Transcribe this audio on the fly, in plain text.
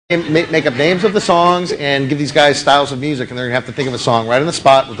make up names of the songs and give these guys styles of music, and they're going to have to think of a song right on the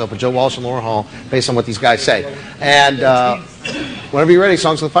spot with Joe Walsh and Laura Hall based on what these guys say. And whenever you're ready,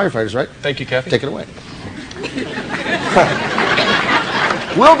 songs of the Firefighters, right? Thank you, Kathy. Take it away.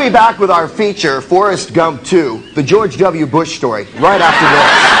 We'll be back with our feature, Forrest Gump 2, the George W. Bush story, right after this.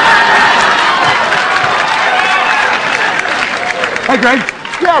 Hi, Greg.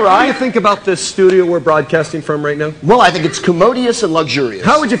 Yeah, What right. do you think about this studio we're broadcasting from right now? Well, I think it's commodious and luxurious.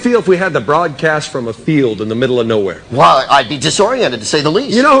 How would you feel if we had the broadcast from a field in the middle of nowhere? Well, I'd be disoriented, to say the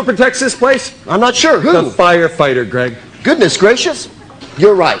least. You know who protects this place? I'm not sure. Who? The firefighter, Greg. Goodness gracious.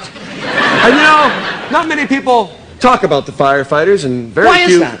 You're right. And you know, not many people talk about the firefighters, and very Why is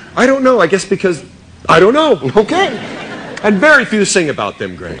few... that? I don't know. I guess because I don't know. Okay. And very few sing about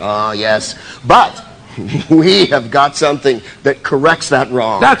them, Greg. Oh, yes. But we have got something that corrects that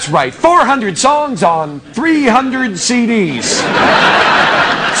wrong. That's right. 400 songs on 300 CDs.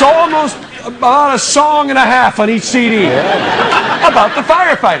 So almost about a song and a half on each CD. Yeah. About the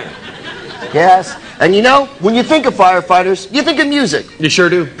firefighter. Yes. And you know, when you think of firefighters, you think of music. You sure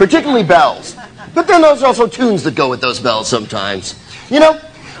do. Particularly bells. But then there's also tunes that go with those bells sometimes. You know,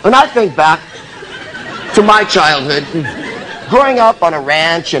 when I think back to my childhood, growing up on a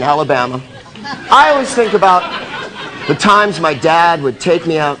ranch in Alabama, I always think about the times my dad would take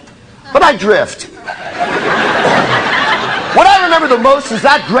me out, but I drift. What I remember the most is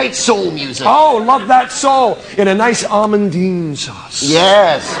that great soul music. Oh, love that soul in a nice almondine sauce.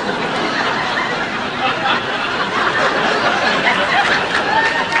 Yes.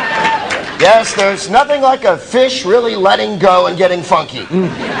 Yes, there's nothing like a fish really letting go and getting funky.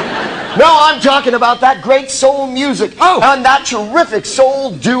 No, I'm talking about that great soul music. Oh. And that terrific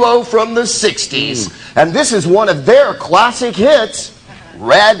soul duo from the 60s. And this is one of their classic hits,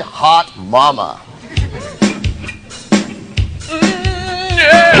 Red Hot Mama.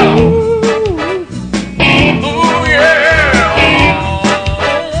 Yeah. Ooh, yeah.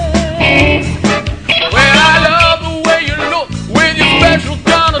 Well, I love the way you look with your special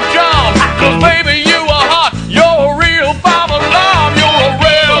kind of charm. 'Cause baby, you are hot. You're a real bomb alarm. You're a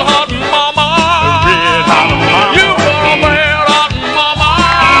red hot mama. Red hot mama. You are a red hot mama.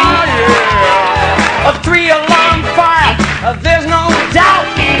 Yeah. A 3-alarm fire, there's no doubt.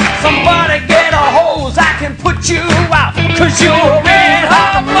 Somebody get a hose, I can put you out. 'Cause you're a red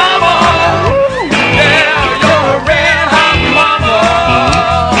hot mama. Yeah, you're a red hot mama.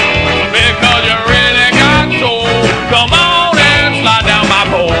 Because you really got soul. Come on and slide down my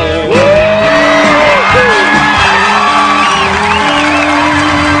pole.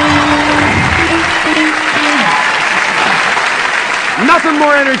 Nothing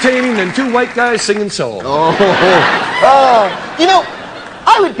more entertaining than two white guys singing soul. You know,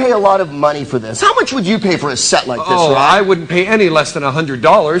 I would pay a lot of money for this. How much would you pay for a set like this, Oh, Rod? I wouldn't pay any less than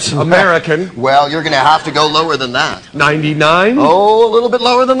 $100 American. Well, you're going to have to go lower than that. 99. Oh, a little bit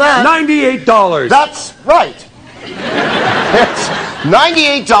lower than that. $98. That's right. It's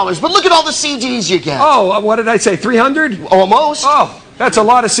 $98. But look at all the CDs you get. Oh, what did I say? 300? Almost. Oh, that's a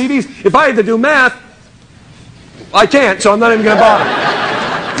lot of CDs. If I had to do math, I can't, so I'm not even going to bother.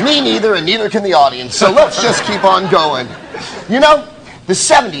 Me neither, and neither can the audience. So let's just keep on going. You know, the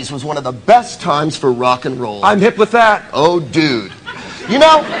 70s was one of the best times for rock and roll. I'm hip with that. Oh, dude. You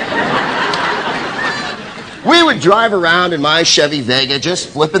know, we would drive around in my Chevy Vega just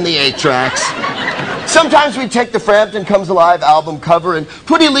flipping the 8-tracks. Sometimes we'd take the Frampton Comes Alive album cover and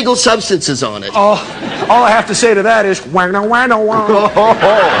put illegal substances on it. Oh, all I have to say to that is, wano, wano, wano.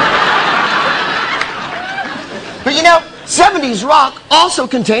 But you know, 70s rock also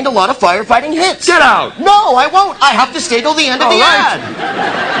contained a lot of firefighting hits. Get out. No, I won't. I have to stay till the end of the ad.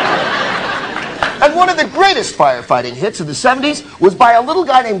 And one of the greatest firefighting hits of the 70s was by a little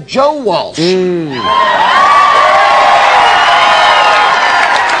guy named Joe Walsh.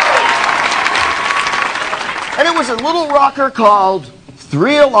 And it was a little rocker called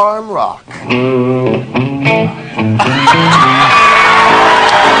 3-Alarm Rock.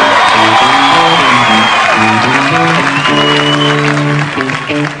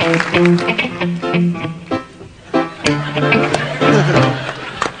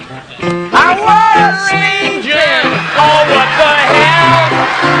 I was raging, oh what the hell.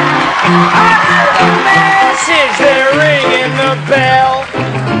 I heard a message, they're ringing the bell.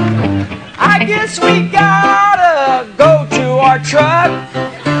 I guess we gotta go to our truck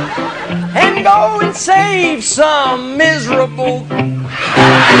and go and save some miserable. They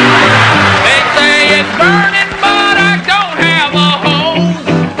say it's burning, but I don't have a hose.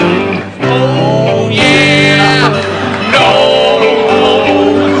 Oh yeah, no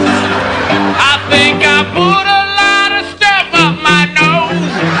hose. I think I put a lot of stuff up my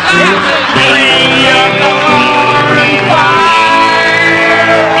nose. Hey,